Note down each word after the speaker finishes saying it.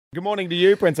Good morning to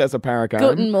you, Princess of Paracombe.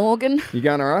 Guten Morgen. You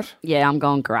going all right? Yeah, I'm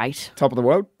going great. Top of the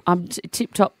world? I'm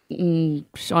tip-top,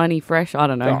 shiny, fresh. I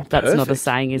don't know. That's not a perfect.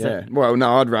 saying, is it? Well,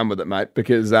 no, I'd run with it, mate,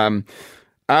 because after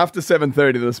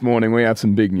 7:30 this morning, we have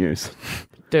some big news.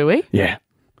 Do we? Yeah.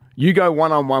 You go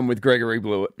one-on-one with Gregory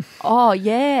Blewett. Oh,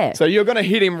 yeah. So you're going to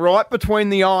hit him right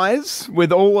between the eyes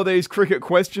with all of these cricket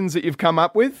questions that you've come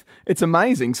up with. It's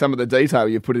amazing some of the detail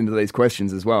you've put into these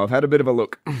questions as well. I've had a bit of a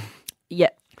look.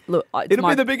 Yeah. Look, It'll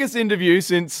be the biggest interview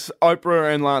since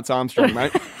Oprah and Lance Armstrong,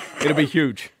 mate. It'll be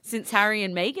huge. Since Harry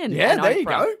and Meghan. Yeah, and there you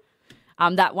Oprah.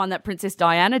 go. That one that Princess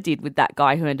Diana did with that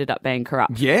guy who ended up being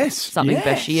corrupt. Yes. Something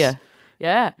yes. Bashir.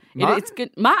 Yeah. Martin? It's good.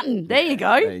 Martin, there you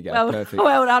go. There you go, perfect.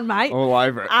 Well done, mate. All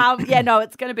over it. Yeah, no,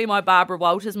 it's going to be my Barbara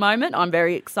Walters moment. I'm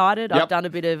very excited. Yep. I've done a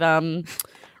bit of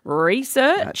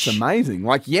research. That's amazing.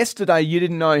 Like yesterday, you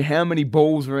didn't know how many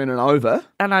balls were in an over.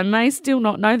 And I may still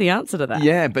not know the answer to that.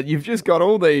 Yeah, but you've just got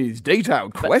all these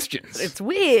detailed questions. It's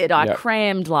weird. I Yep.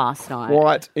 crammed last night.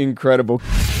 Quite incredible.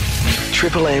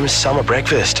 Triple M's Summer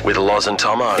Breakfast with Loz and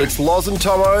Tomo. It's Loz and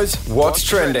Tomo's What's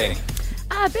Trending.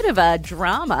 A bit of a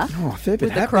drama Oh, a fair bit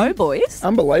with the happening. Crow Boys.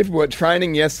 Unbelievable at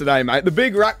training yesterday, mate. The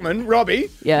big ruckman, Robbie,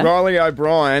 Yeah. Riley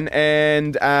O'Brien,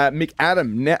 and Mick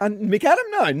Adam. Ned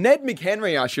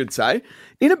McHenry, I should say,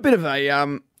 in a bit of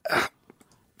a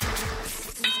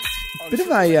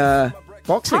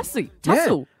boxing.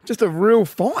 Tussle. Yeah, just a real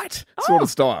fight sort of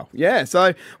style. Yeah,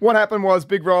 so what happened was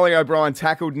big Riley O'Brien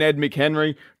tackled Ned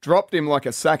McHenry, dropped him like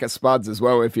a sack of spuds as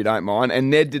well, if you don't mind, and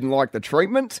Ned didn't like the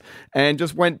treatment and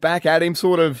just went back at him,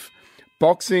 sort of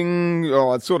boxing,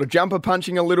 or sort of jumper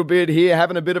punching a little bit here,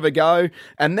 having a bit of a go.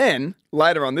 And then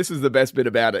later on, this is the best bit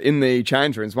about it, in the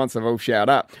change rooms, once they've all showered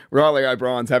up, Riley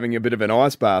O'Brien's having a bit of an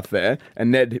ice bath there,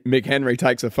 and Ned McHenry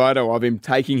takes a photo of him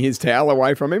taking his towel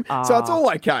away from him. So it's all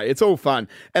okay. It's all fun.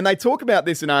 And they talk about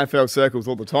this in AFL circles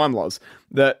all the time, Loz,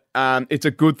 that it's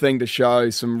a good thing to show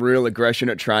some real aggression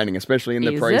at training, especially in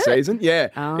the Is pre-season. Yeah.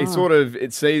 It's sort of,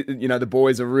 the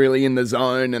boys are really in the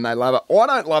zone and they love it. I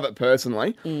don't love it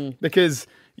personally because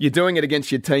you're doing it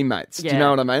against your teammates. Do you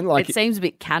know what I mean? It seems a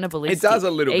bit cannibalistic. It does a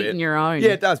little bit. Eating your own. Yeah,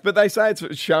 it does. But they say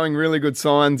it's showing really good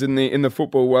signs in the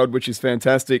football world, which is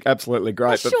fantastic. Absolutely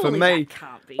great. Well, but for surely me, that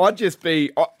can't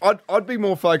be. I'd be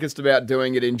more focused about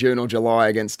doing it in June or July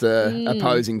against a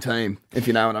opposing team, if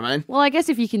you know what I mean. Well, I guess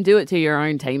if you can do it to your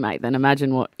own teammate, then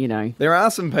imagine what, There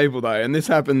are some people, though, and this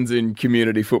happens in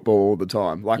community football all the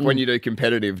time. Like when you do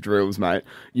competitive drills, mate,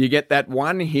 you get that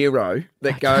one hero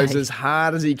that goes as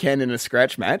hard as he can in a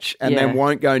scratch match and then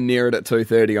won't go near it at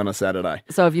 2:30 on a Saturday.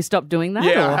 So have you stopped doing that?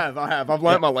 Yeah, or? I have. I've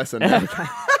learnt my lesson now.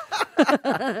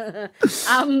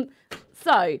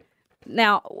 So,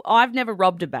 now, I've never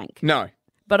robbed a bank. No.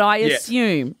 But I Yet.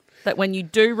 assume that when you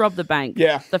do rob the bank,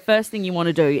 the first thing you want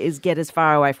to do is get as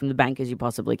far away from the bank as you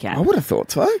possibly can. I would have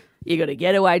thought so. You got a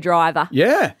getaway driver.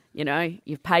 Yeah.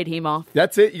 You've paid him off.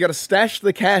 That's it. You got to stash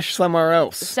the cash somewhere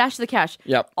else. Stash the cash.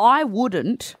 Yep. I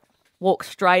wouldn't walk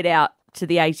straight out to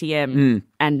the ATM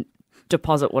and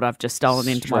deposit what I've just stolen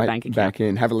into my Straight bank account. back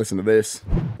in. Have a listen to this.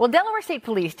 Well, Delaware State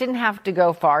Police didn't have to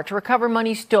go far to recover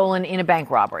money stolen in a bank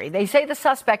robbery. They say the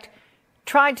suspect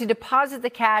tried to deposit the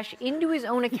cash into his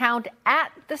own account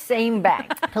at the same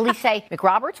bank. Police say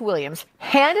McRoberts Williams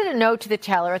handed a note to the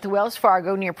teller at the Wells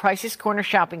Fargo near Price's Corner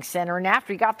Shopping Center, and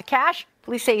after he got the cash,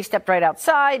 police say he stepped right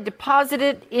outside,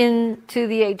 deposited into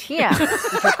the ATM.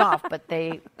 He took off, but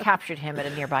they captured him at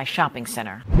a nearby shopping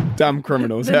center. Dumb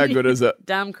criminals. How good is it?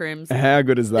 Dumb crims. How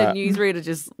good is The that? newsreader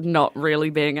just not really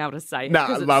being able to say it. No, I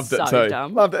 'cause it's loved it so too.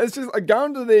 Dumb. Loved it. It's just like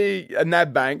going to the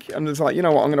NAB bank. I'm just like, you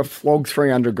know what? I'm going to flog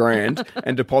 300 grand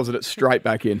and deposit it straight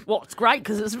back in. Well, it's great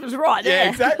because it was right there. Yeah,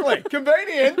 exactly.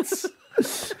 Convenience.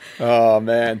 Oh,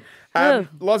 man.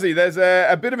 Lozzie, there's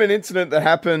a bit of an incident that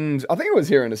happened, I think it was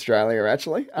here in Australia,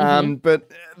 actually.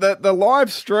 But the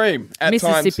live stream at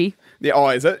Mississippi.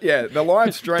 times... Is it? Yeah, the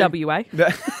live stream... WA.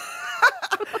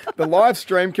 The live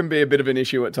stream can be a bit of an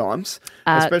issue at times,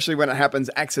 especially when it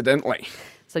happens accidentally.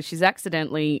 So she's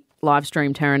accidentally live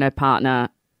streamed her and her partner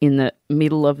in the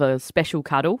middle of a special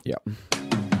cuddle. Yep.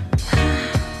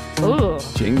 Ooh,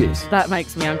 Jingies. that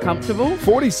makes me uncomfortable.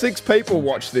 46 people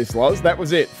watched this, Loz. That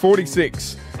was it.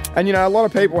 46. And, a lot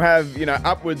of people have,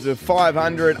 upwards of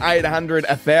 500, 800,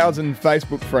 1,000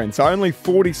 Facebook friends. So only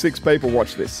 46 people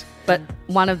watched this. But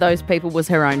one of those people was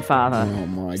her own father. Oh,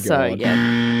 my God. So,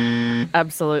 yeah,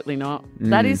 absolutely not.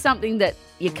 That is something that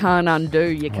you can't undo.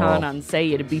 You can't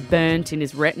unsee. It'd be burnt in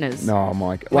his retinas. No,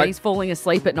 my God. When he's falling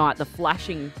asleep at night, the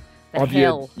flashing, the of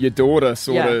hell. your daughter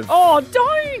sort of... Oh,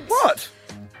 don't! What?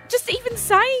 Just even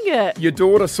saying it. Your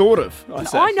daughter sort of, I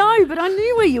said. I know, but I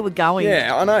knew where you were going.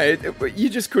 Yeah, I know. You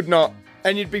just could not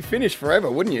And you'd be finished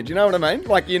forever, wouldn't you? Do you know what I mean?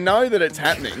 Like, you know that it's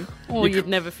happening. Or you'd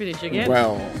never finish again.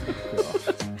 Well,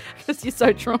 Because you're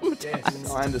so traumatized.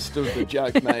 I understood the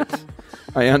joke, mate.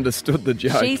 I understood the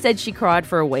joke. She said she cried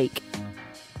for a week.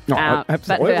 Oh, But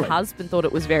absolutely. her husband thought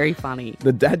it was very funny.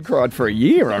 The dad cried for a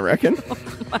year, I reckon.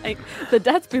 Mate, the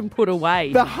dad's been put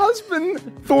away. The husband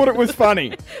thought it was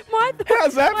funny.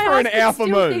 How's that my for an husband alpha still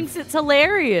move? thinks it's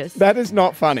hilarious. That is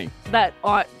not funny.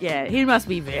 He must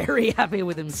be very happy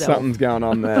with himself. Something's going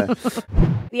on there.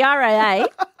 The RAA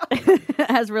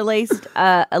has released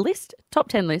a top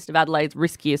 10 list of Adelaide's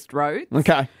riskiest roads.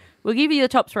 Okay. We'll give you the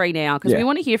top 3 now because we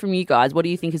want to hear from you guys. What do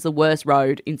you think is the worst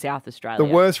road in South Australia?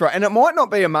 The worst road. And it might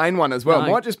not be a main one as well. No.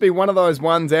 It might just be one of those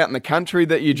ones out in the country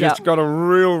that you just got a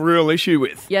real issue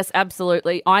with. Yes,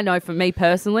 absolutely. I know for me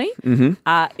personally,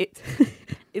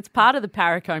 it's part of the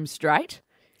Paracombe Strait.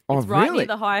 It's right near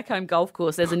the Hyacombe Golf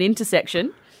Course. There's an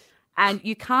intersection and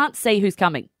you can't see who's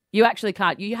coming. You actually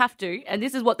can't. You have to, and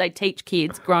this is what they teach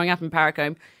kids growing up in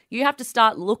Paracombe, you have to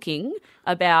start looking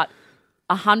about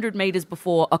 100 metres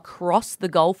before across the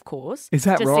golf course Is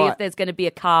that to see right? if there's going to be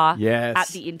a car Yes. at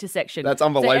the intersection. That's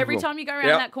unbelievable. So every time you go around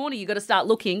Yep. that corner, you've got to start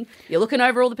looking. You're looking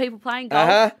over all the people playing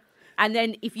golf. And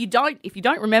then if you don't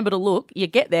remember to look, you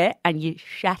get there and you're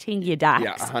shatting your dacks.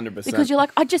 Yeah, 100%. Because you're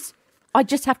like, I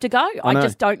just have to go. I know.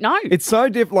 just don't know. It's so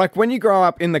different. Like when you grow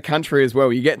up in the country as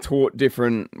well, you get taught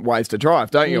different ways to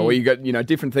drive, don't you? Or you got,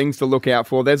 different things to look out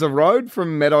for. There's a road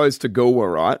from Meadows to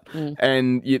Goolwa, right?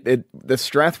 And the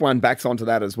Strath one backs onto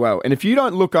that as well. And if you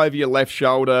don't look over your left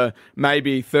shoulder,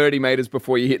 maybe 30 metres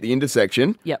before you hit the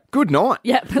intersection, good night.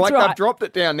 Yep, that's like right. they've dropped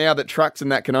it down now that trucks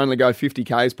and that can only go 50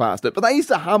 k's past it. But they used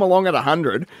to hum along at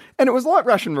 100, and it was like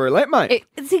Russian roulette, mate.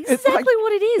 It's exactly like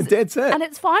what it is. dead set. And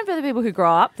it's fine for the people who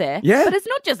grow up there. Yeah. But it's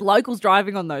not just locals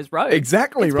driving on those roads.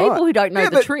 Exactly it's right. people who don't know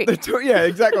the trick. Yeah,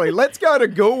 exactly. Let's go to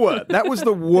Goolwa. That was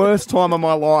the worst time of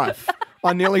my life.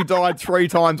 I nearly died 3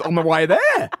 times on the way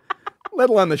there, let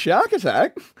alone the shark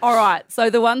attack. All right. So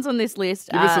the ones on this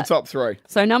list. Give us the top 3.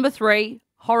 So number 3,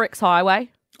 Horrocks Highway.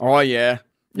 Oh, yeah.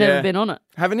 Never been on it.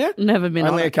 Haven't you? Never been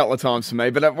on Only it. a couple of times for me,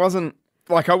 but it wasn't,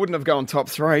 like, I wouldn't have gone top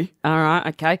 3. All right.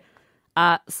 Okay.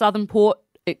 Southern Port,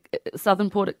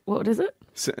 what is it?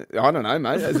 I don't know,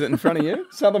 mate. Is it in front of you?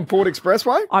 Southern Port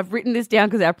Expressway? I've written this down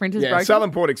because our printer's broken. Southern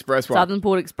Port Expressway. Southern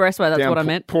Port Expressway, that's Down what I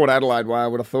meant. Port Adelaide way, I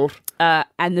would have thought.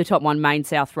 And the top one, Main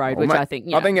South Road, which Mate, I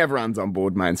think, I think everyone's on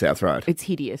board Main South Road. it's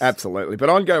hideous. Absolutely. But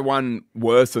I'd go one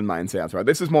worse than Main South Road.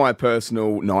 This is my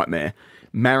personal nightmare.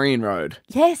 Marion Road.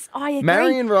 Yes, I agree.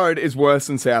 Marion Road is worse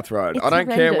than South Road. It's I don't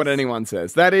care what horrendous. anyone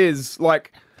says. That is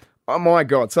like, oh my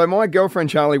God. So my girlfriend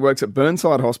Charlie works at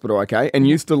Burnside Hospital, okay, and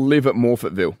used to live at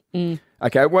Morfettville.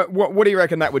 Okay, what do you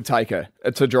reckon that would take her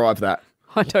to drive that?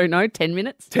 I don't know, 10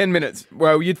 minutes? 10 minutes.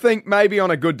 Well, you'd think maybe on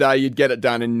a good day you'd get it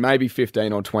done in maybe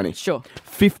 15 or 20. Sure.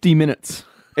 50 minutes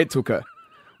it took her.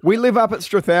 We live up at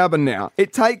Strathalbyn now.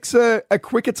 It takes a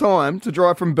quicker time to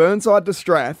drive from Burnside to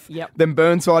Strath than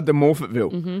Burnside to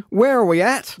Morfettville. Where are we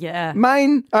at? Yeah.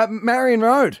 Marion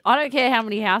Road. I don't care how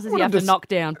many houses you have to knock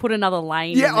down. Put another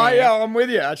lane in there. I'm with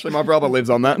you. Actually, my brother lives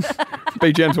on that.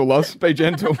 Be gentle, Loz. Be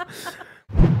gentle.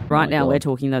 Right now, we're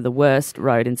talking, though, the worst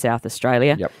road in South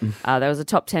Australia. Yep. There was a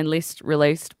top 10 list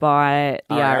released by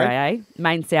the RAA.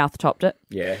 Main South topped it.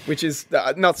 Yeah, which is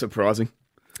not surprising.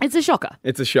 It's a shocker.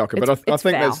 It's a shocker, but I it's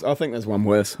think foul. there's one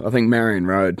worse. I think Marion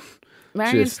Road.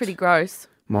 Marion's pretty gross.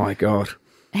 My God.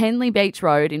 Henley Beach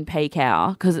Road in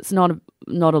Peacow, because it's not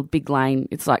a big lane.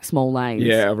 It's like small lanes.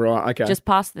 Yeah, right. Okay. Just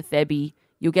past the Thebby.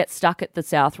 You'll get stuck at the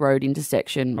South Road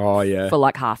intersection for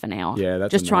like half an hour. Yeah,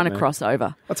 that's just a trying to nightmare. cross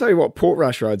over. I'll tell you what,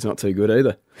 Portrush Road's not too good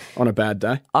either on a bad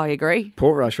day. I agree.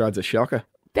 Portrush Road's a shocker.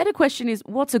 Better question is,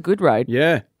 what's a good road?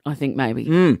 Yeah. I think maybe.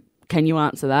 Can you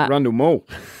answer that? Rundle Mall.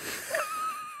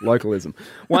 Localism.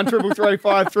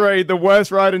 133353, the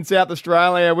worst road in South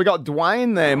Australia. We got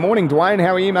Dwayne there. Morning, Dwayne.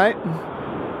 How are you, mate?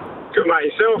 Good,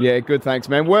 mate. Yourself? Yeah, good, thanks,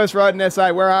 man. Worst road in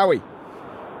SA. Where are we?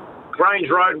 Grange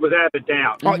Road, without a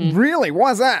doubt. Oh, really?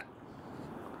 Why's that?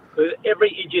 Every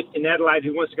idiot in Adelaide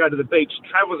who wants to go to the beach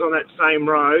travels on that same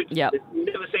road. Yep. They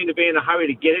never seem to be in a hurry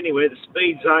to get anywhere. The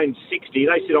speed zone's 60.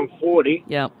 They sit on 40.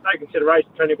 Yep. No consideration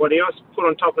for anybody else. Put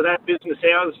on top of that, business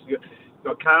hours. You've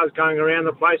got cars going around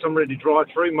the place. I'm ready to drive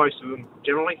through most of them,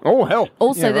 generally. Oh, hell.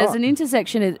 Also, Yeah, there's right. an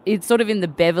intersection, it's sort of in the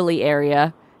Beverley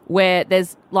area, where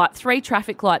there's like 3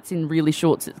 traffic lights in really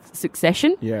short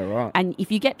succession. Yeah, right. And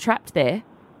if you get trapped there,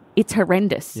 it's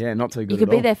horrendous. Yeah, not too good You could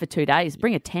at be all. there for 2 days.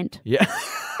 Bring a tent. Yeah.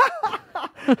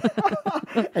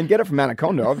 And get it from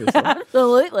Anaconda, obviously.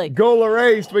 Absolutely.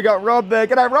 Gawler East, we got Rob there.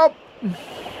 G'day, Rob.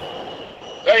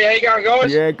 Hey, how you going,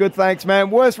 guys? Yeah, good, thanks, man.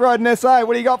 Worst road in SA.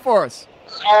 What do you got for us?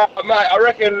 Mate, I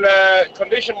reckon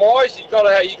condition-wise, you got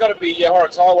to be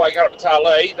Horrocks Highway going up to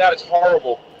Tarlee. That is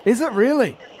horrible. Is it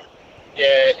really?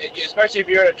 Yeah, especially if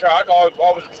you're in a truck. I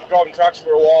was driving trucks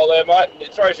for a while there, mate.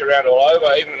 It throws you around all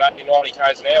over, even at 80, 90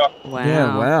 k's an hour. Wow.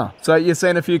 Yeah, wow. So you've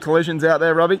seen a few collisions out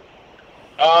there, Robbie?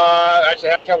 Actually,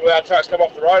 had a couple of our trucks come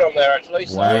off the road on there, actually.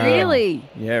 So. Wow. Really?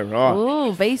 Yeah, right.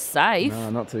 Oh, be safe. No,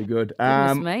 not too good.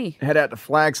 Goodness me. Head out to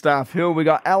Flagstaff Hill. We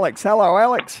got Alex. Hello,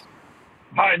 Alex.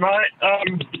 Hey, mate.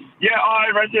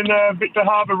 I reckon Victor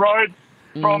Harbour Road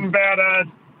from about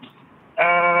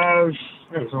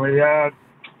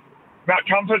Mount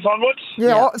Comforts onwards.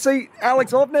 Yeah. See,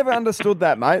 Alex, I've never understood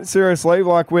that, mate. Seriously,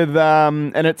 like with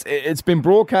and it's been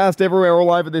broadcast everywhere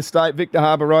all over this state, Victor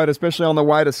Harbour Road, especially on the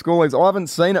way to schoolies. I haven't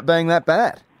seen it being that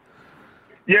bad.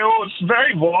 Yeah, well, it's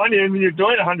very windy and you're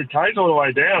doing 100 k's all the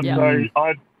way down. Yeah. So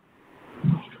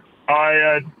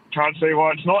I can't see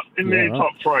why it's not in the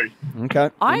top three. Okay.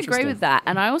 I agree with that.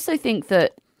 And I also think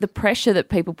that the pressure that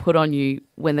people put on you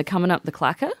when they're coming up the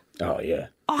clacker, Oh, yeah.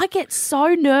 I get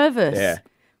so nervous. Yeah.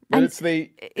 But And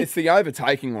it's the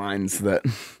overtaking lanes that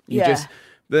you Yeah. just...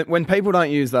 That when people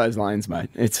don't use those lanes, mate,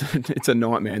 it's a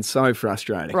nightmare. It's so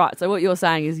frustrating. Right, so what you're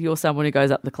saying is you're someone who goes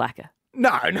up the clacker. No,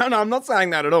 I'm not saying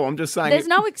that at all. I'm just saying... There's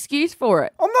no excuse for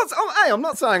it. I'm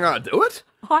not saying I do it.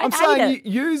 I I'm hate saying it.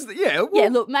 you use... Yeah,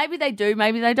 look, maybe they do,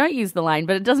 maybe they don't use the lane,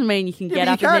 but it doesn't mean you can get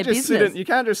up in their business. You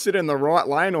can't just sit in the right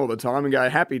lane all the time and go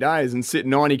happy days and sit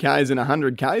 90 Ks in a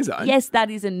 100 K zone. Yes, that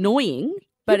is annoying,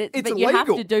 but It's but you have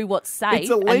illegal. to do what's safe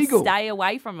It's illegal. and stay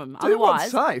away from them. Do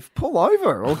Otherwise, what's safe. Pull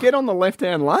over or get on the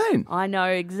left-hand lane. I know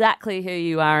exactly who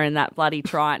you are in that bloody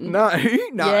Triton. No.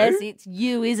 Yes, it's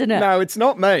you, isn't it? No, it's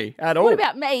not me at all. What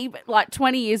about me, but like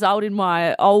 20 years old in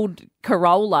my old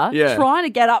Corolla, Yeah. trying to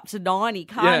get up to 90,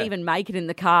 can't Yeah. even make it in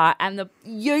the car, and the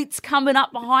utes coming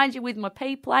up behind you with my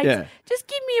P plates. Yeah. Just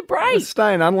give me a break. Just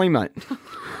stay in Unley, mate.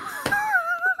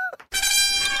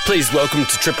 Please welcome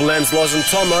to Triple M's Loz and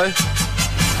Tomo,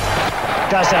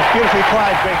 Does that beautifully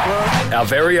played, Greg Blewett. our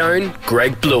very own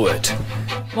Greg Blewett.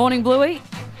 Morning, Bluey.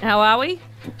 How are we?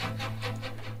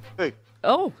 Hey.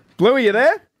 Oh, Blue, are you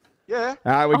there?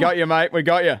 Yeah. We got you, mate. We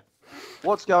got you.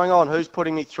 What's going on? Who's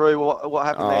putting me through? What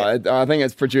happened there? I think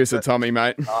it's producer Tommy,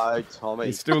 mate. Oh, Tommy.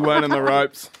 He's still learning the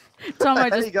ropes. Tom, I How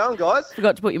just you going, guys?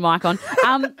 forgot to put your mic on.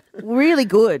 Really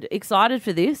good. Excited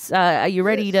for this. Are you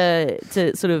ready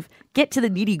to sort of get to the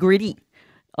nitty gritty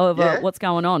of what's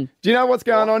going on? Do you know what's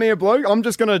going on here, Blue? I'm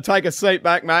just going to take a seat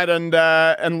back, mate,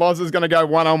 and Loz is going to go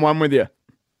one-on-one with you.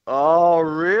 Oh,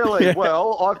 really? Yeah.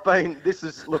 Well, this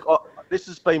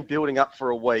has been building up for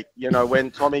a week. You know,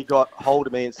 when Tommy got hold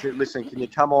of me and said, listen, can you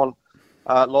come on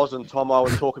Loz and Tomo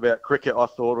and talk about cricket, I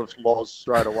thought of Loz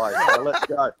straight away. So let's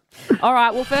go. All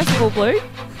right. Well, first of all, Blue,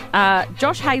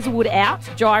 Josh Hazelwood out,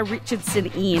 Jai Richardson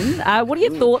in. What are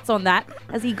your thoughts on that?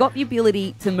 Has he got the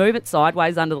ability to move it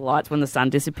sideways under the lights when the sun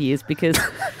disappears? Because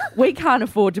we can't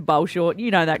afford to bowl short.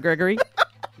 You know that, Gregory.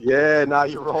 Yeah, no,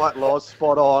 you're right, Loz.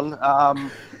 Spot on.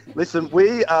 Listen,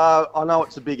 I know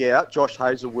it's a big out, Josh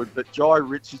Hazelwood, but Jai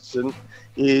Richardson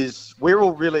we're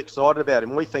all really excited about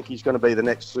him. We think he's going to be the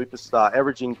next superstar,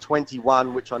 averaging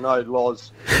 21, which I know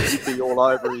Loz would be all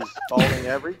over his bowling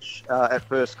average at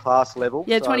first class level.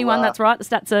 Yeah, 21, that's right. The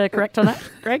stats are correct on that,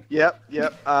 Greg. Yep.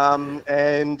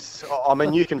 And, I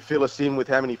mean, you can fill us in with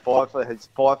how many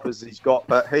fifers he's got,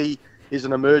 but he is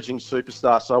an emerging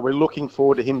superstar, so we're looking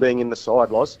forward to him being in the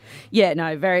side, Loz. Yeah,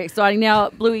 no, very exciting. Now,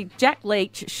 Bluey, Jack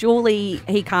Leach, surely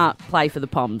he can't play for the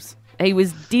Poms. He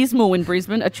was dismal in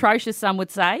Brisbane, atrocious, some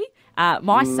would say.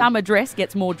 My summer dress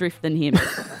gets more drift than him.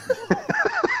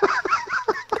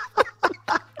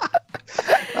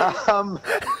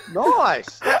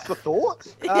 Nice. That's the thought.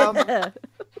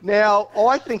 Now,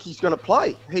 I think he's going to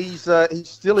play. He's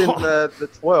still in the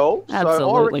 12.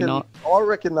 Absolutely so I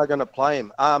reckon they're going to play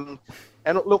him. And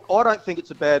look, I don't think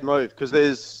it's a bad move because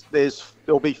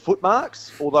there'll be foot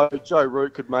marks, although Joe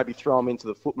Root could maybe throw him into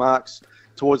the foot marks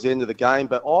towards the end of the game.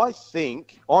 But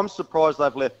I'm surprised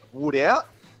they've left Wood out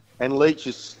and Leach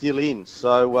is still in.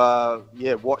 So,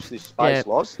 watch this space,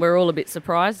 Loz. We're all a bit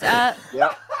surprised.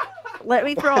 Yep. Let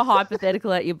me throw a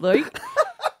hypothetical at you, Blue.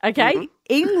 Okay, Mm-hmm.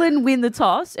 England win the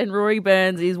toss and Rory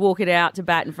Burns is walking out to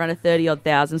bat in front of 30-odd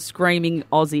thousand screaming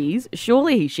Aussies.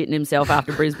 Surely he's shitting himself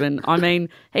after Brisbane. I mean,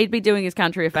 he'd be doing his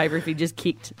country a favour if he just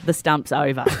kicked the stumps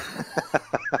over.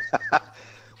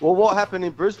 Well, what happened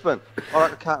in Brisbane? I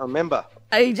can't remember.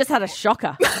 He just had a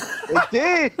shocker. He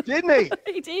did, didn't he?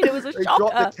 He did. It was a He shocker.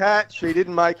 dropped the catch. He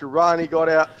didn't make a run. He got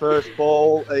out first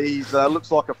ball. He's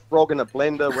looks like a frog in a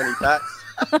blender when he bats.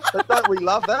 But don't we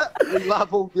love that? We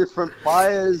love all different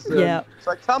players. Yeah.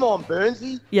 So come on,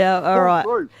 Burnsy. Yeah, all Pull right.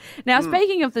 through. Now,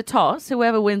 speaking of the toss,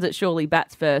 whoever wins it surely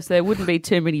bats first. There wouldn't be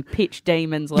too many pitch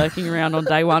demons lurking around on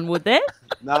day one, would there?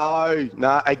 No.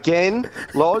 Again,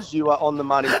 Loz, you are on the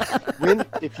money.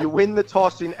 If you win the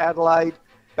toss in Adelaide,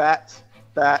 bat.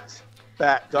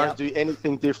 Don't do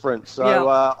anything different.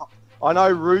 So I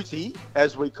know Rooty,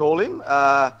 as we call him,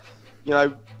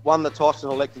 won the toss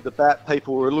and elected the bat.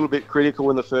 People were a little bit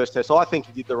critical in the first test. I think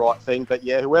he did the right thing. But,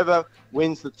 yeah, whoever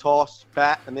wins the toss,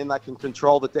 bat, and then they can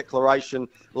control the declaration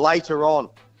later on.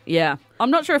 Yeah.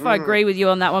 I'm not sure if I agree with you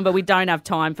on that one, but we don't have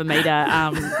time for me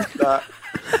to...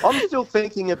 I'm still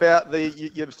thinking about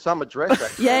your summer dress,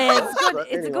 actually. Yeah, it's good.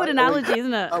 It's a good analogy,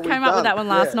 isn't it? I came up with that one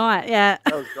last night. Yeah.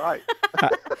 That was great.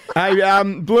 Hey,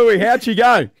 Bluey, how'd she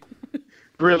go?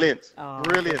 Brilliant. Oh.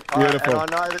 Brilliant. Beautiful.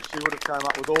 And I know that she would have come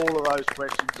up with all of those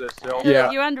questions herself. Yeah.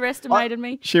 You underestimated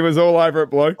me. She was all over it,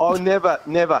 Blue. I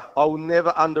will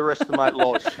never underestimate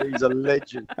Loz. She's a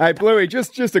legend. Hey, Bluey,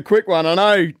 just a quick one. I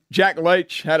know Jack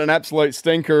Leach had an absolute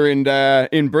stinker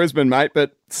in Brisbane, mate,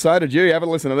 but so did you. Have a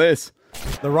listen to this.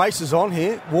 The race is on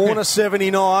here. Warner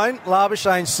 79,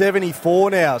 Labuschagne 74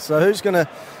 now. So who's going to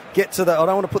get to that? I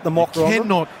don't want to put the mocker on them.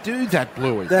 Cannot do that,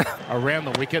 Bluey. Around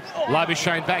the wicket,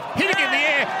 Labuschagne back, hitting in the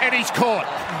air, and he's caught.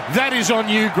 That is on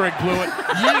you, Greg Blewett.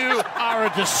 You are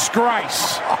a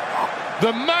disgrace.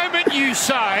 The moment you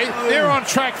say they're on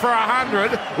track for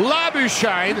 100,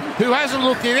 Labuschagne, who hasn't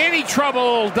looked in any trouble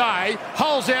all day,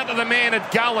 holes out to the man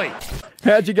at gully.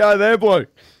 How'd you go there, Blue?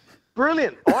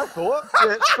 Brilliant, I thought.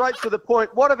 Yeah, straight to the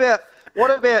point. What about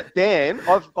Dan?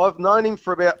 I've known him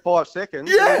for about 5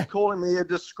 seconds. Yeah. And he's calling me a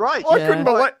disgrace. I couldn't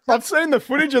believe. I've seen the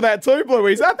footage of that too, Blue.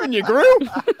 He's up in your grill.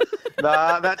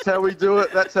 Nah, that's how we do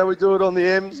it. That's how we do it on the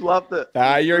M's. Loved it.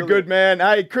 You're a good man.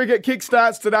 Hey, cricket kick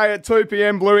starts today at 2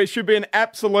 p.m, Blue. It should be an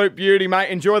absolute beauty, mate.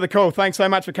 Enjoy the call. Thanks so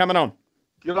much for coming on.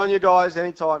 Good on you guys.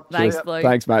 Anytime. Thanks, Blue.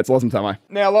 Thanks, mate. It's Loz and Tomo.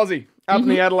 Now, Lozzie, up in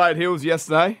the Adelaide Hills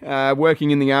yesterday,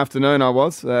 working in the afternoon I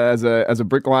was as a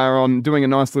bricklayer on doing a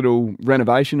nice little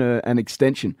renovation, an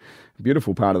extension.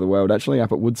 Beautiful part of the world, actually,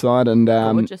 up at Woodside. And,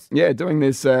 doing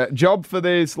this job for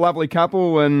this lovely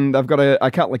couple, and they've got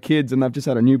a couple of kids, and they've just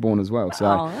had a newborn as well.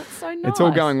 So that's so nice. It's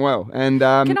all going well. And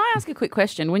Can I ask a quick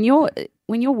question? When you're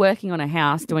working on a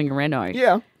house doing a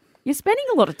reno, you're spending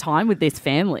a lot of time with this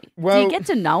family. Well, do you get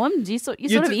to know them? You're sort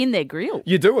of in their grill.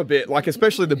 You do a bit, like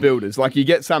especially the builders. Like you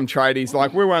get some tradies,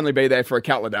 like we'll only be there for a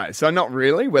couple of days. So not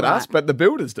really with us, but the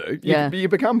builders do. You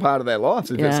become part of their lives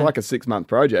if it's like a 6-month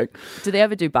project. Do they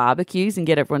ever do barbecues and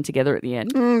get everyone together at the end?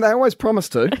 They always promise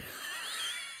to.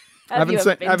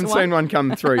 haven't seen one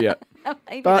come through yet.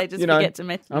 Maybe they just forget to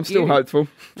message I'm still hopeful.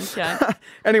 Okay.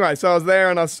 Anyway, so I was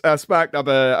there and I sparked up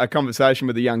a conversation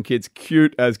with the young kids,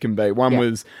 cute as can be. One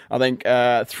was, I think,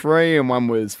 3 and one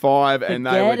was 5, and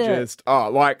they were just,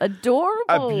 adorable.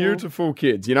 A beautiful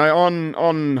kids,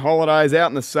 on holidays,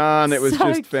 out in the sun. It was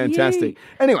So just fantastic.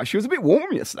 Anyway, she was a bit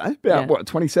warm yesterday, about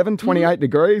 27, 28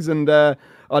 degrees, and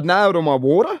I'd nailed all my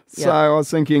water. So I was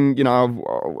thinking,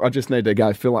 I just need to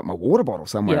go fill up my water bottle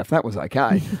somewhere if that was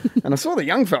okay. And I saw the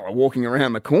young fella walking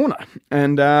around the corner,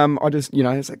 and I just,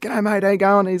 I said, "G'day, mate, how you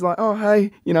going?" He's like, "Oh,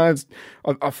 hey,"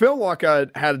 I felt like I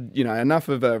had, enough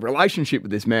of a relationship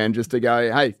with this man just to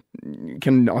go, "Hey,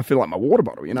 can I fill up my water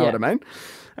bottle?" You know what I mean?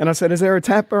 And I said, "Is there a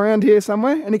tap around here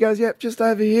somewhere?" And he goes, "Yep, just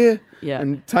over here." Yeah.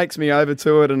 And takes me over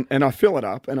to it, and I fill it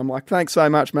up, and I'm like, "Thanks so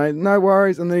much, mate. No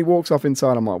worries." And then he walks off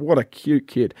inside. I'm like, "What a cute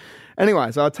kid."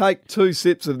 Anyway, so I take 2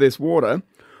 sips of this water,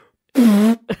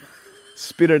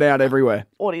 spit it out everywhere.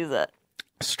 What is it?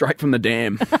 Straight from the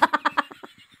dam.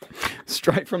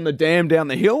 Straight from the dam down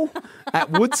the hill at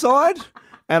Woodside.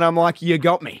 And I'm like, "You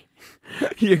got me.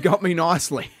 You got me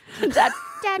nicely."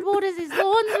 Dad waters his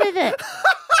lawns with it.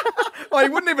 He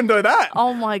wouldn't even do that.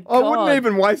 Oh, my God. I wouldn't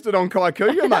even waste it on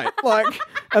Kaikuya, mate.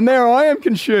 And there I am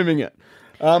consuming it.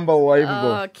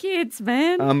 Unbelievable. Oh, kids,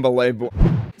 man. Unbelievable.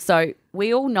 So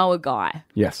we all know a guy.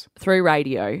 Yes. Through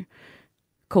radio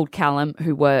called Callum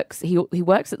who works. He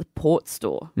works at the Port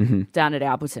store down at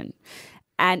Alberton.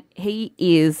 And he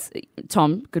is,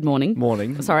 Tom, good morning.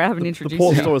 Morning. Sorry, I haven't introduced you. The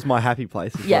you. Port store is my happy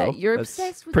place as well. Yeah, you're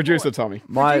obsessed with Producer Port. Tommy.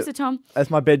 Producer Tom.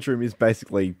 As my bedroom is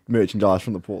basically merchandise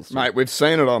from the Port store. Mate, we've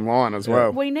seen it online as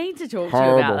well. We need to talk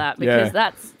Horrible. to you about that because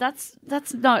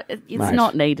that's not, it's Mate.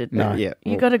 not needed. No. Yeah.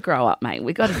 You got to grow up, mate.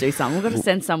 We got to do something. We've got to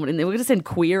send someone in there. We've got to send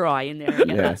Queer Eye in there and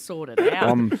get that sorted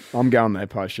out. I'm going there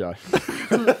post-show.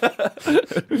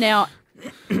 Now,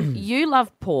 you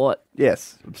love Port.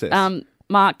 Yes, obsessed.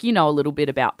 Mark, you know a little bit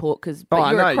about Port because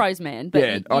you're a Crows man.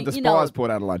 But I despise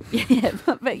Port Adelaide. Yeah,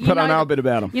 but I know a bit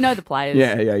about them. You know the players.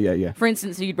 Yeah. For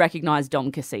instance, you'd recognise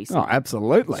Dom Cassisi. Oh,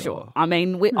 absolutely. Sure. I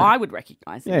mean, I would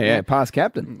recognise him. Yeah, past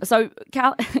captain. So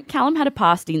Callum had a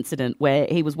past incident where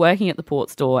he was working at the Port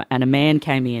store and a man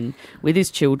came in with his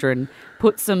children,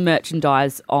 put some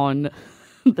merchandise on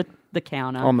the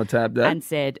counter. On the tab there. And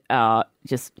said,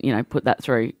 just, put that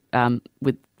through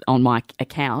on my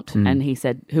account. And he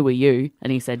said, who are you?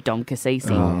 And he said, Dom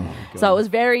Cassisi. So it was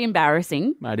very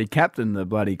embarrassing. Mate, he captained the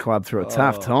bloody club through a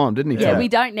tough time, didn't he? Yeah, we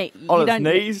don't need... On his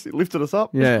knees, lifted us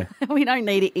up. Yeah. We don't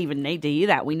even need to hear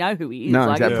that. We know who he is. No,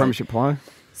 he's that premiership player.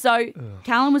 So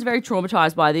Callum was very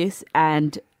traumatised by this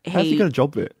and how's he got a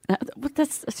job there?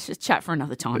 That's just chat for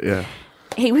another time. Yeah.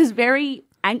 He was very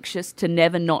anxious to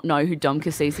never not know who Dom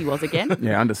Cassisi was again.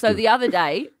 Yeah, understood. So the other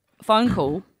day, phone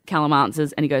call, Callum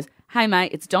answers and he goes, hey,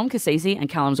 mate, it's Dom Cassisi. And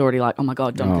Callum's already like, oh, my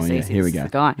God, Dom Cassisi. Yeah, here we go. The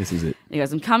guy. This is it. And he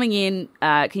goes, I'm coming in.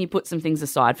 Can you put some things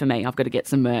aside for me? I've got to get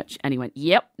some merch. And he went,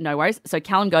 yep, no worries. So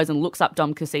Callum goes and looks up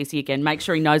Dom Cassisi again, make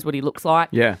sure he knows what he looks like.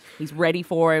 Yeah. He's ready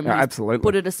for him. Yeah, He's absolutely.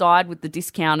 put it aside with the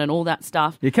discount and all that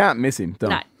stuff. You can't miss him,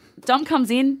 Dom. No. Dom comes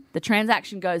in, the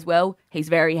transaction goes well, he's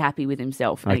very happy with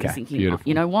himself. And he's thinking, beautiful.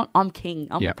 you know what? I'm king.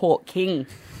 I'm the Port king.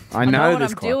 I know what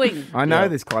this I'm club. doing. I know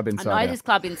this club inside out. I know this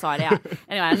club inside out.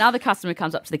 Anyway, another customer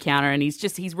comes up to the counter and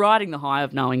he's riding the high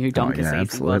of knowing who Dom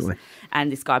Cassisi was.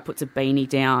 And this guy puts a beanie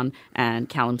down and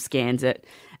Callum scans it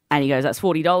and he goes, that's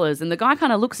 $40. And the guy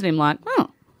kind of looks at him like,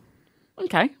 oh,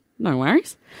 okay, no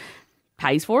worries.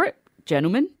 Pays for it,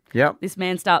 gentlemen. Yep. This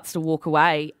man starts to walk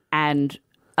away and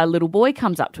a little boy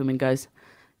comes up to him and goes,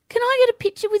 can I get a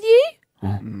picture with you?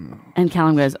 And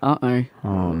Callum goes, uh-oh.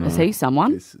 Oh, no. Is he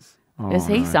someone? Is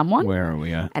he someone? Where are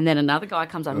we at? And then another guy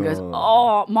comes up and goes,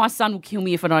 oh, my son will kill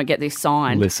me if I don't get this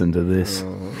signed. Listen to this.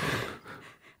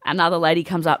 Another lady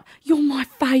comes up, you're my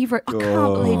favourite. I can't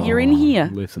believe you're in here.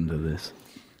 Listen to this.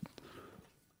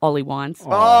 Ollie Wines.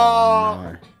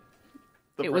 No.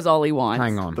 It was Ollie Wines.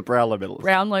 Hang on. The Brownlow medalist.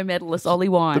 Brownlow medalist Ollie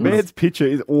Wines. The man's picture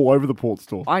is all over the Port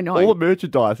store. I know. All the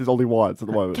merchandise is Ollie Wines at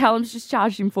the moment. Callum's just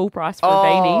charged him full price for a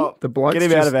beanie. The blokes Get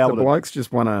him out of Alberton. The blokes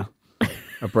just won a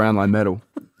Brownlow medal.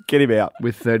 Get him out.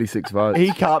 With 36 votes.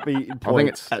 He can't be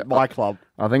employed at my club.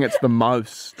 I think it's the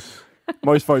most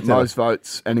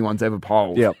votes anyone's ever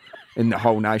polled in the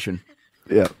whole nation.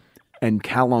 Yeah. And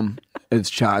Callum has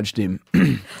charged him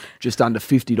just under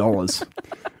 $50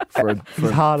 for a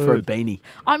beanie.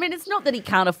 I mean, it's not that he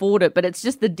can't afford it, but it's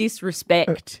just the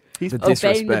disrespect being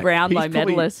the Brownlow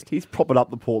medalist. He's propping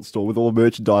up the Port store with all the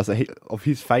merchandise of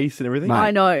his face and everything. Mate, I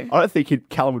know. I don't think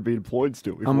Callum would be employed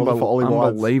still if it wasn't for Ollie Wines.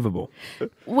 Unbelievable.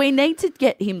 We need to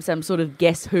get him some sort of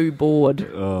Guess Who board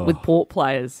with Port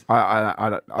players.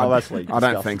 I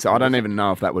don't think so. I don't even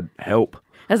know if that would help.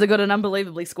 Has it got an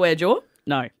unbelievably square jaw?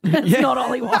 No. It's not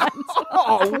Ollie Wines.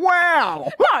 Oh,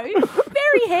 wow. No,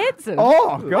 very handsome.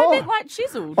 Oh, God. I meant like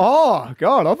chiseled. Oh,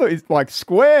 God. I thought he's like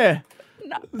square.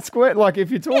 No. Square, like if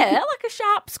you're talking... Yeah, like a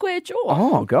sharp square jaw.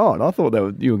 Oh, God. I thought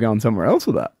you were going somewhere else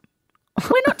with that.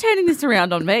 We're not turning this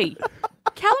around on me.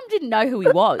 Callum didn't know who he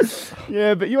was.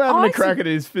 Yeah, but you're having a crack at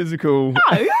his physical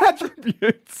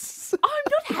attributes.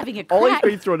 I'm not having a crack. Ollie's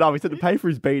been through enough. He said to pay for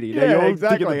his beanie. Now Yeah, you're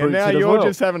exactly. digging the And now boots in as you're well.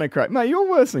 just having a crack. Mate, you're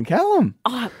worse than Callum.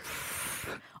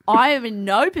 I am in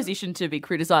no position to be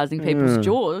criticising people's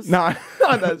jaws. No,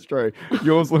 that's true.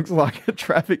 Yours looks like a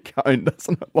traffic cone,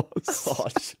 doesn't it, Loz?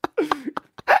 It's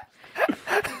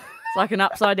like an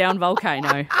upside-down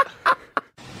volcano.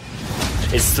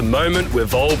 It's the moment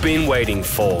we've all been waiting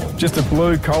for. Just a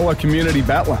blue-collar community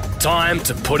battler. Time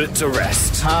to put it to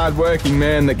rest. Hard-working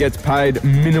man that gets paid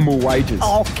minimal wages.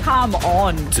 Oh, come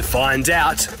on. To find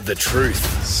out the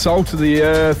truth. Salt of the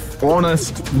earth,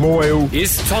 honest, loyal.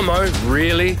 Is Tomo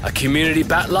really a community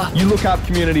battler? You look up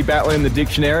community battler in the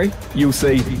dictionary, you'll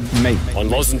see me. On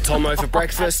Loz and Tomo for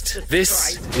breakfast,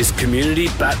 this is Community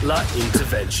Battler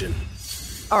Intervention.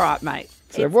 All right, mate.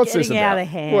 So it's what's this getting about? out of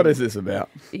hand. What is this about?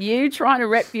 You trying to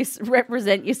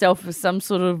represent yourself as some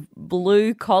sort of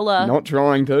blue-collar Not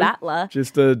trying to. battler.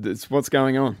 Just it's what's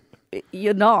going on.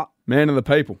 You're not. Man of the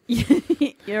people.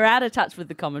 You're out of touch with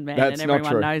the common man, That's and not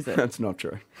everyone true. knows it. That's not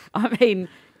true. I mean,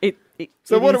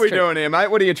 So it what is are we true. doing here,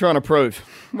 mate? What are you trying to prove?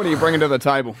 What are you bringing to the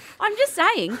table? I'm just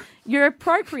saying, you're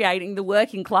appropriating the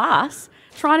working class,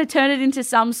 trying to turn it into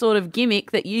some sort of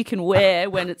gimmick that you can wear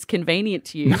when it's convenient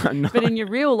to you. No. But in your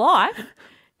real life,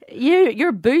 you're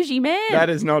a bougie man. That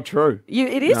is not true.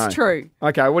 It is No. true.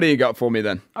 Okay, what do you got for me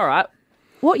then? All right.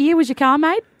 What year was your car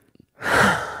made?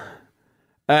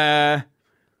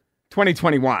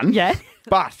 2021. Yeah.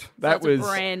 But that it's a was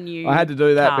brand new I had to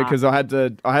do that car. because I had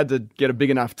to get a big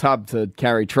enough tub to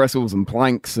carry trestles and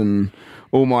planks and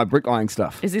all my bricklaying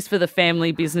stuff. Is this for the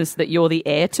family business that you're the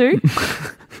heir to?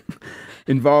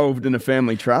 Involved in a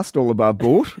family trust, all above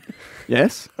board.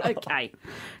 Yes. Okay.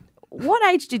 What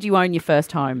age did you own your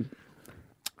first home?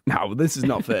 No, well, this is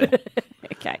not fair.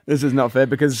 Okay. This is not fair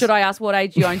because... Should I ask what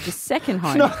age you owned your second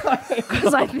home? No.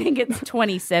 Because I think it's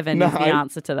 27 is the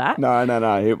answer to that. No.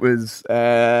 It was...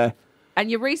 And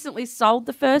you recently sold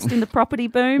the first in the property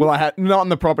boom? Well, I had not in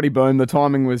the property boom. The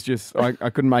timing was just I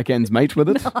couldn't make ends meet with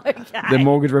it. Okay. The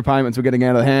mortgage repayments were getting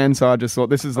out of hand, so I just thought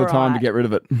this is the time to get rid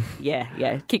of it.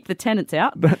 Yeah. Kick the tenants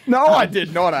out. No, I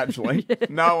did not actually.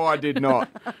 No, I did not.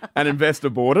 An investor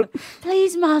bought it.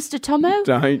 Please, Master Tomo.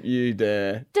 Don't you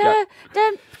dare. Don't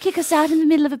kick us out in the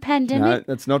middle of a No, pandemic.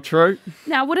 that's not true.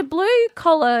 Now, would a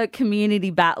blue-collar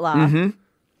community battler Mm-hmm.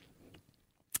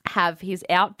 have his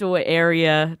outdoor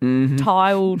area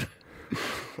tiled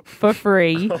for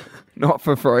free? Not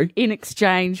for free. In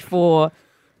exchange for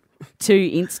 2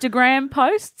 Instagram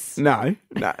posts? No.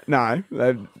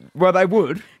 Well, they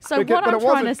would. So what I'm but it trying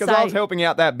wasn't to because I was say- helping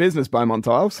out that business, Beaumont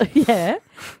Tiles. Yeah.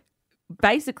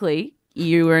 Basically,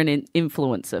 you were an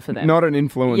influencer for them. Not an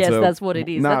influencer. Yes, that's what it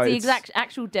is. No, That's the it's- exact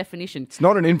actual definition. It's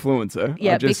not an influencer.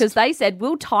 Yeah, I just- because they said,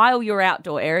 we'll tile your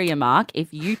outdoor area, Mark,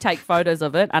 if you take photos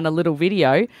of it and a little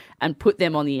video and put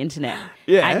them on the internet.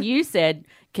 Yeah. And you said,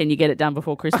 can you get it done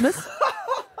before Christmas?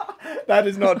 That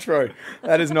is not true.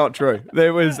 That is not true.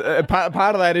 There was part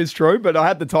of that is true, but I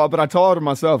had the tile, but I tiled it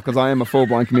myself because I am a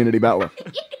full-blown community battler.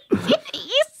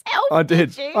 Yourself, I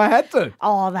did. you? I had to.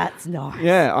 Oh, that's nice.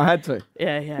 Yeah, I had to.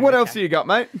 Yeah. What else do you got,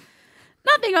 mate?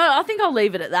 Nothing. I think I'll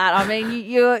leave it at that. I mean,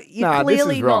 you're Nah,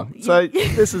 clearly this is wrong. not. So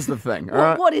this is the thing. All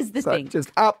right? What is the So thing? Just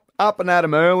up and at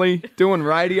 'em early, doing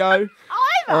radio. I'm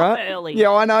all up right? early.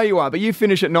 Yeah, I know you are, but you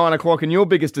finish at 9 o'clock, and your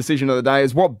biggest decision of the day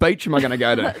is what beach am I going to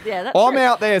go to? Yeah, that's I'm true.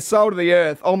 out there, soul to the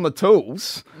earth, on the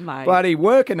tools, Mate. buddy,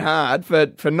 working hard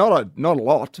for not a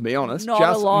lot, to be honest. Not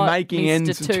just a lot, making Mr.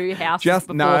 ends. Two houses just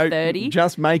before 30.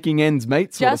 Just making ends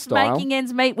meet, sort Just of style. making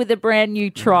ends meet with a brand new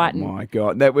Triton. Oh my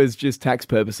God, that was just tax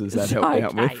purposes. That helped me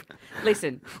out with.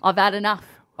 Listen, I've had enough.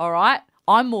 All right,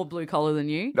 I'm more blue collar than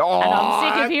you, and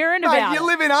I'm sick of hearing mate, about you it.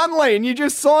 live in Unley and you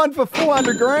just signed for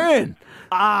 $400,000.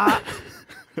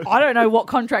 I don't know what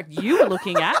contract you were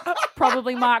looking at.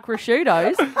 Probably Mark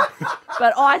Rasciuto's,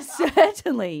 but I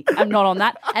certainly am not on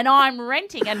that, and I'm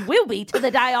renting and will be to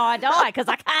the day I die because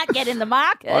I can't get in the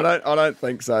market. I don't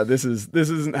think so. This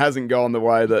hasn't gone the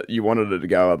way that you wanted it to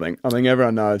go. I think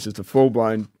everyone knows it's just a full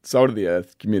blown soul to the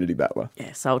earth community battler.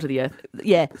 Yeah, salt to the earth.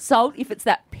 Yeah, salt if it's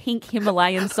that pink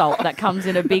Himalayan salt that comes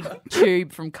in a big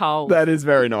tube from Coles. That is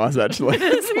very nice, actually.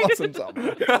 It's awesome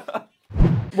salt.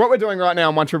 What we're doing right now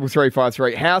on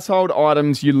 133353, household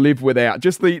items you live without.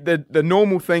 Just the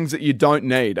normal things that you don't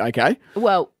need, okay?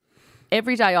 Well,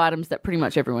 everyday items that pretty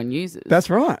much everyone uses. That's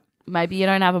right. Maybe you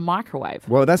don't have a microwave.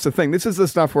 Well, that's the thing. This is the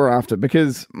stuff we're after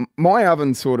because my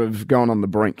oven's sort of gone on the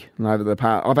brink over the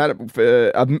past.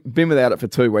 I've been without it for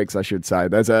 2 weeks, I should say.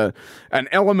 There's an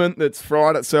element that's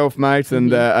fried itself, mate,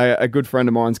 and a good friend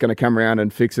of mine's going to come around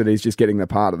and fix it. He's just getting the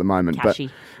part at the moment. Cashy.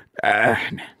 But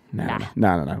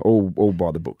no. All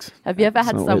by the books. Have you ever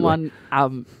had Absolutely.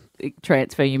 someone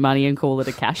transfer you money and call it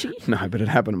a cashy? No, but it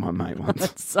happened to my mate once.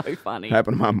 That's so funny. It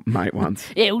happened to my mate once.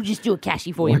 Yeah, we'll just do a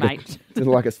cashy for you, mate. It's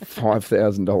like a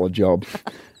 $5,000 job.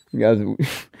 He goes,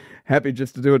 happy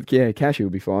just to do it. Yeah, cashy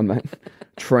will be fine, mate.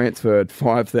 Transferred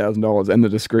 $5,000 and the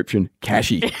description,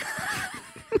 cashy.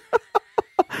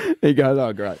 He goes,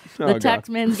 oh, great. The tax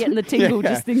man's getting the tingle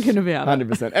just thinking about it.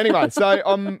 100%. Anyway, so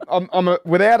I'm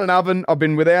without an oven. I've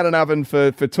been without an oven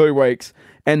for 2 weeks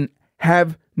and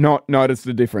have not noticed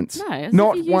a difference. No, as if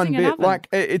not you're one using an bit. oven. Like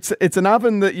it's an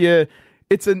oven that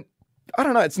I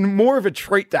don't know, it's more of a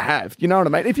treat to have. You know what I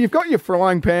mean? If you've got your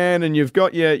frying pan and you've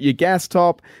got your gas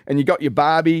top and you've got your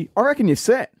Barbie, I reckon you're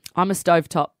set. I'm a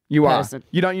stovetop You person. are.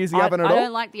 You don't use the oven at all? I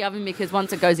don't like the oven because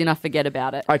once it goes in, I forget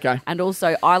about it. Okay. And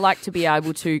also, I like to be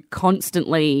able to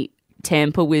constantly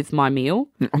tamper with my meal.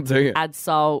 I'll do it. Add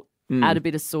salt, add a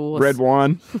bit of sauce. Red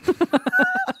wine.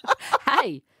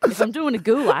 Hey, if I'm doing a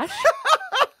goulash...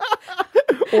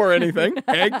 or anything.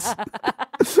 Eggs.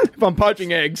 If I'm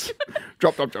poaching eggs.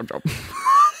 Drop.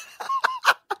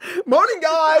 Morning,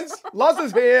 guys. Loz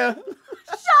is here.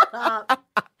 Shut up.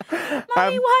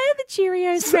 Mummy, why are the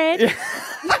Cheerios red?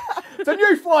 It's a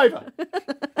new flavour.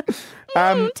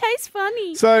 Tastes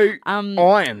funny. So,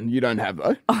 iron you don't have,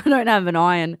 though. I don't have an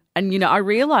iron. And, I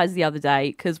realised the other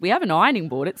day, because we have an ironing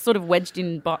board, it's sort of wedged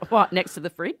in next to the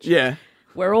fridge. Yeah.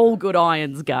 Where all good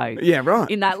irons go. Yeah, right.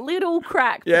 In that little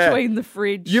crack between the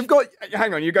fridge. You've got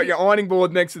your ironing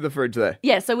board next to the fridge there.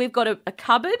 Yeah, so we've got a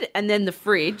cupboard and then the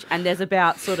fridge, and there's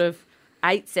about sort of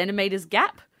 8 centimetres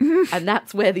gap, and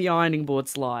that's where the ironing board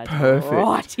slides. Perfect.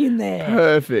 Right in there.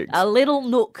 Perfect. A little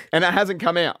nook. And it hasn't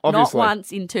come out, obviously. Not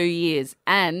once in 2 years.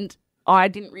 And I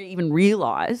didn't even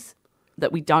realise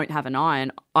that we don't have an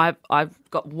iron. I've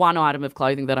got one item of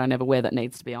clothing that I never wear that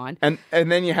needs to be ironed. And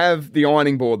then you have the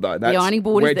ironing board, though. That's ironing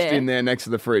board is wedged there. in there next to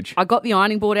the fridge. I got the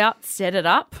ironing board out, set it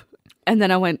up, and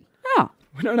then I went,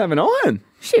 we don't have an iron.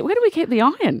 Shit, where do we keep the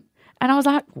iron? And I was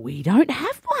like, we don't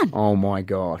have one. Oh, my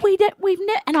God.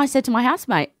 And I said to my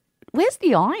housemate, where's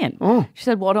the iron? Oh. She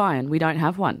said, what iron? We don't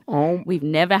have one. Oh. We've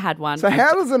never had one. So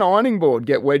how does an ironing board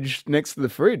get wedged next to the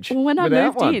fridge? Well, when I without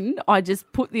moved one? in, I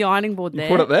just put the ironing board there.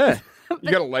 Put it there.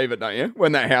 You got to leave it, don't you?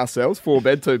 When that house sells, 4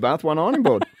 bed, 2 bath, 1 ironing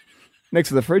board. Next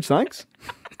to the fridge, thanks.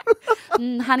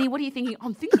 Honey, what are you thinking?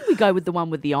 I'm thinking we go with the one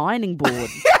with the ironing board.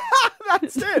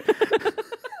 That's it.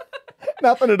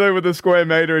 Nothing to do with the square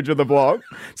meterage of the block.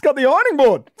 It's got the ironing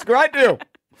board. It's a great deal.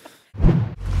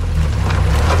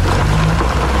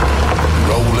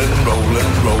 Rolling,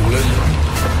 rolling, rolling.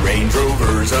 Range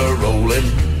Rovers are rolling.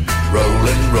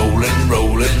 Rolling, rolling,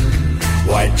 rolling.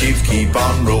 White Jeeps keep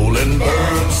on rolling.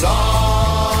 Burnside.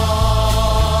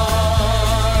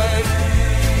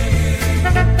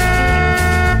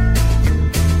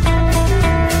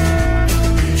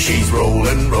 She's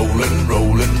rolling, rolling,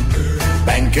 rolling.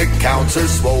 Bank accounts are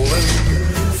swollen.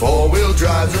 4-wheel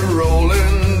drives are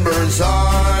rolling.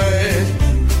 Burnside.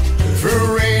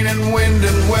 Through rain and wind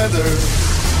and weather,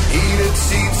 heated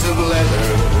seats of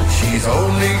leather. She's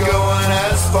only going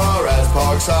as far as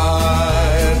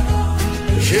Parkside.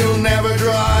 She'll never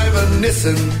drive a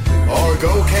Nissan or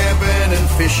go camping and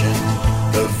fishing.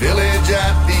 The village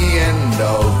at the end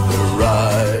of the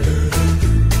ride.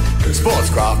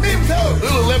 Sportscraft, Nimco,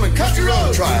 Lululemon, Country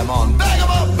Road. Try 'em on, bag 'em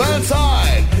up,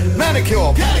 Burnside.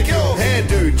 Manicure, pedicure,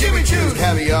 hairdo, Jimmy Choo's,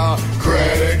 caviar,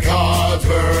 credit cards,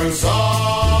 Burnside.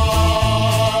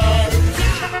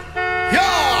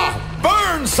 Yeah,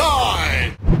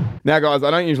 Burnside. Now, guys,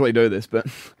 I don't usually do this, but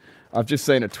I've just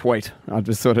seen a tweet. I've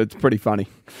just thought it's pretty funny.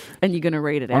 And you're going to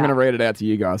read it out. I'm going to read it out to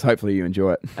you guys. Hopefully you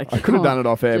enjoy it. Okay. I could have done it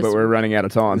off air, but Just we're running out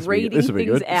of time. So Reading this will be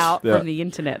things good. out Yeah. from the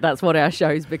internet. That's what our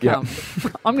show's become.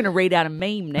 I'm going to read out a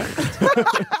meme next.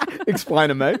 Explain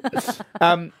to me.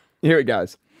 Here it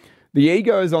goes. The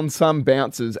egos on some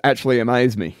bouncers actually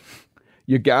amaze me.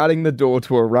 You're guarding the door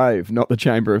to a rave, not the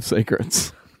Chamber of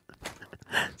Secrets.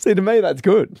 See, to me, that's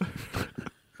good.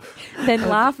 Then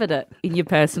laugh at it in your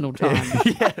personal time.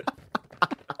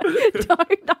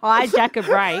 Don't hijack a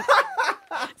break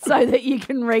so that you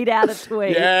can read out a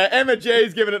tweet. Yeah, Emma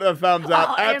G's giving it a thumbs up.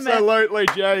 Oh, Emma. Absolutely,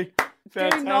 G. Do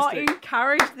not Fantastic.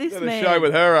 encourage this Got a man. show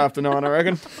with her after 9, I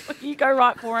reckon. You go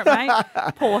right for it, mate.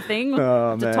 Poor thing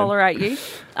Oh, to man. tolerate you.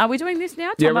 Are we doing this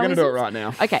now? Yeah, Tomo we're going to do it isms? right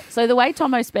now. Okay, so the way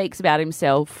Tomo speaks about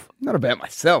himself, Not about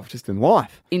myself, just in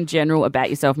life. in general, about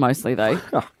yourself mostly though,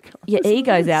 Oh, your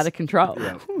ego's out of control.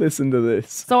 Listen to this.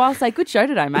 So I'll say, good show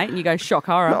today, mate, and you go, shock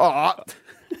horror. Oh.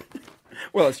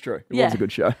 Well, it's true. It Yeah. was a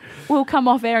good show. We'll come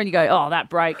off air and you go, oh, that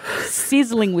break,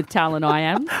 sizzling with talent I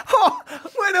am.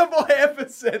 When have I ever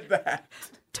said that?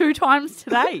 2 times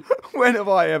today. When have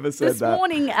I ever said This that?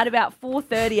 morning at about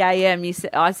 4:30 a.m,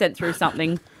 I sent through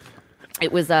something.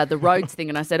 It was the roads thing,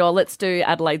 and I said, oh, let's do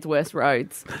Adelaide's worst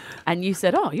roads. And you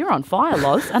said, oh, you're on fire,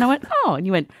 Loz. And I went, oh. And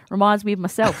you went, reminds me of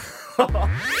myself.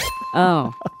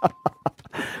 Oh.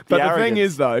 But the thing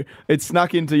is, though, it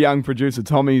snuck into young producer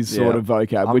Tommy's sort of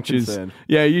vocab, I'm which concerned. is,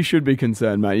 yeah, you should be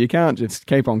concerned, mate. You can't just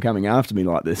keep on coming after me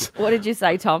like this. What did you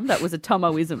say, Tom? That was a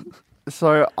Tomoism.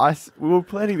 So we were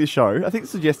planning this show. I think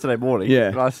this was yesterday morning. Yeah.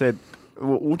 And I said,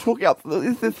 we'll talk out.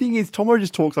 The thing is, Tomo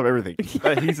just talks up everything.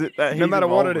 No matter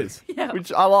what it is. Yeah.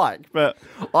 Which I like. But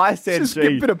I said, It's just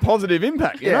a bit of positive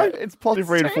impact, you yeah, know? it's positive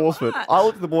It's too reinforcement. much. I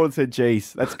looked at the board and said,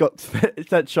 geez, it's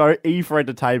that show, E for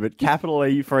entertainment, capital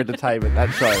E for entertainment, that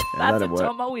show. That's a that'd work.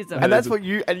 Tomoism. And that's what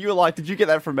you were like, did you get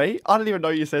that from me? I didn't even know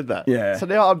you said that. Yeah. So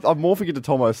now I'm morphing into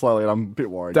Tomo slowly and I'm a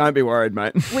bit worried. Don't be worried,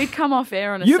 mate. We'd come off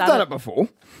air on a You've Saturday. done it before.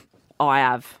 I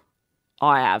have.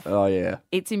 Oh, yeah.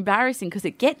 It's embarrassing because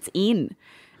it gets in.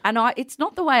 And it's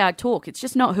not the way I talk. It's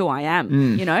just not who I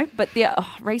am, you know. But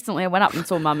recently I went up and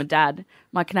saw Mum and Dad.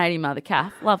 My Canadian mother,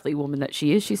 Kath, lovely woman that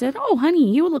she is. She said, oh,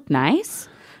 honey, you look nice.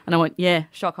 And I went, yeah,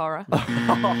 shock horror.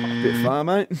 Bit far,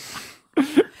 mate.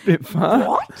 Bit far.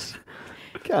 What?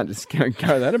 Can't just go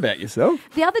that about yourself.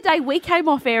 The other day we came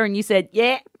off air and you said,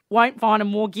 yeah, won't find a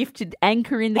more gifted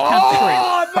anchor in the country.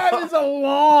 Oh, that is a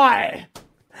lie.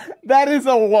 That is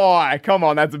a lie. Come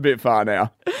on, that's a bit far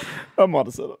now. I might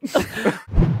have said it.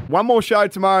 One more show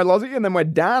tomorrow, Lozzie, and then we're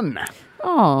done.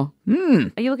 Oh.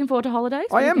 Are you looking forward to holidays?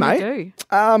 I am, mate.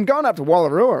 I'm going up to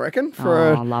Wallaroo, I reckon.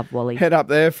 I love Wally. Head up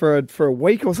there for a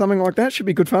week or something like that. Should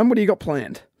be good fun. What do you got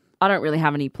planned? I don't really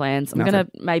have any plans. I'm going to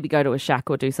maybe go to a shack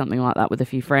or do something like that with a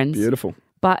few friends. Beautiful.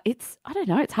 But I don't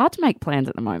know, it's hard to make plans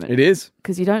at the moment. It is.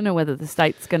 Because you don't know whether the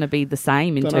state's going to be the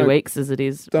same in 2 weeks as it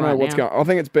is Don't know right what's now. going on. I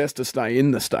think it's best to stay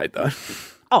in the state, though.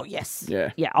 Oh, yes.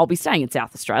 Yeah. Yeah, I'll be staying in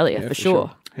South Australia for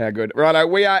sure. How good. Righto,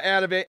 we are out of it.